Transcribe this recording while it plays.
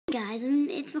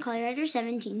it's Macaulay Rider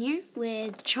 17 here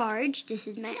with Charge. This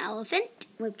is my elephant,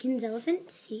 Webkin's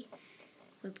elephant. See?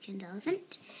 Webkin's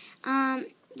elephant.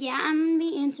 Yeah, I'm going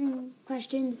to be answering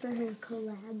questions for her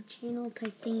collab channel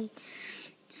type thingy.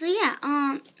 So yeah,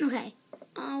 okay.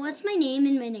 What's my name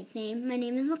and my nickname? My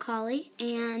name is Macaulay,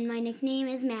 and my nickname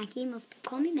is Mackie. Most people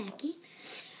call me Mackie.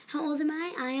 How old am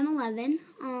I? I am 11.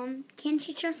 Can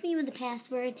she trust me with a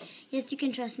password? Yes, you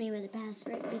can trust me with a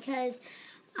password because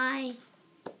I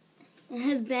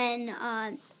have been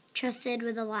trusted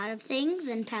with a lot of things,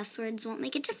 and passwords won't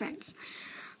make a difference.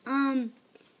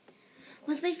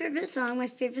 What's my favorite song? My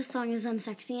favorite song is I'm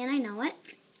Sexy and I Know It.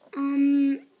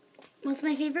 What's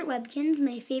my favorite Webkins?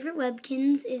 My favorite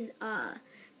Webkins is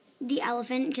the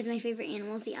elephant, because my favorite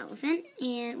animal is the elephant.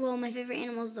 And, well, my favorite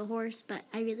animal is the horse, but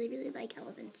I really, really like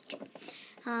elephants too.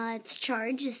 It's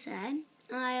Charge, just said.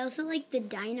 I also like the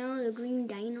dino, the green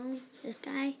dino, this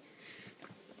guy.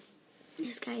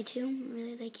 This guy too, I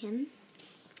really like him.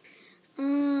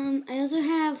 I also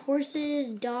have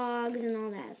horses, dogs, and all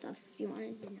that stuff, if you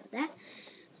wanted to know that.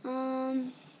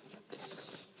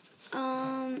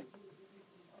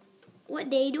 What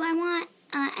day do I want?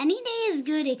 Any day is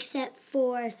good except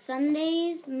for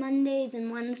Sundays, Mondays,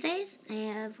 and Wednesdays. I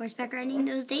have horseback riding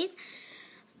those days.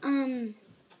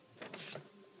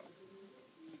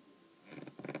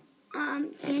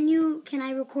 Can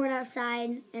I record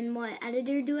outside, and what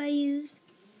editor do I use?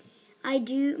 My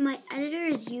editor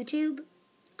is YouTube,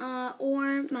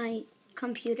 or my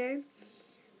computer,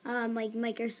 like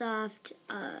Microsoft,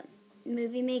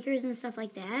 movie makers and stuff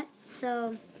like that.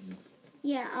 So,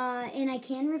 yeah, and I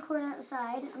can record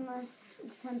outside unless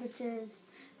the temperature is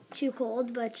too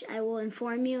cold, but I will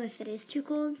inform you if it is too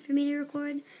cold for me to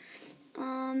record.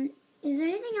 Is there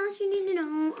anything else you need to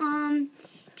know?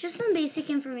 Just some basic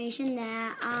information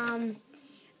that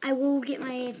I will get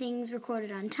my things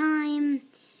recorded on time.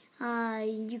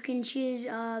 You can choose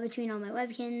between all my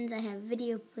Webkins. I have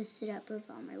video posted up of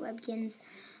all my Webkins.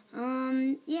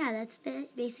 Yeah, that's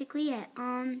basically it.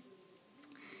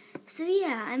 So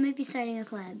yeah, I might be starting a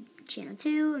collab channel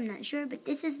too. I'm not sure, but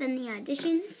this has been the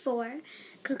audition for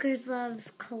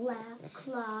CookersLuv's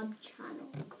collab channel.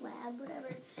 Collab,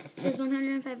 whatever. She has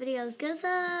 105 videos.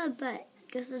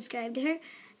 Go subscribe to her.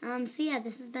 So yeah,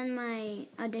 this has been my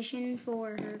audition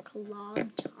for her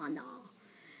collab channel.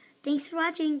 Thanks for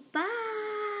watching.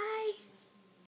 Bye!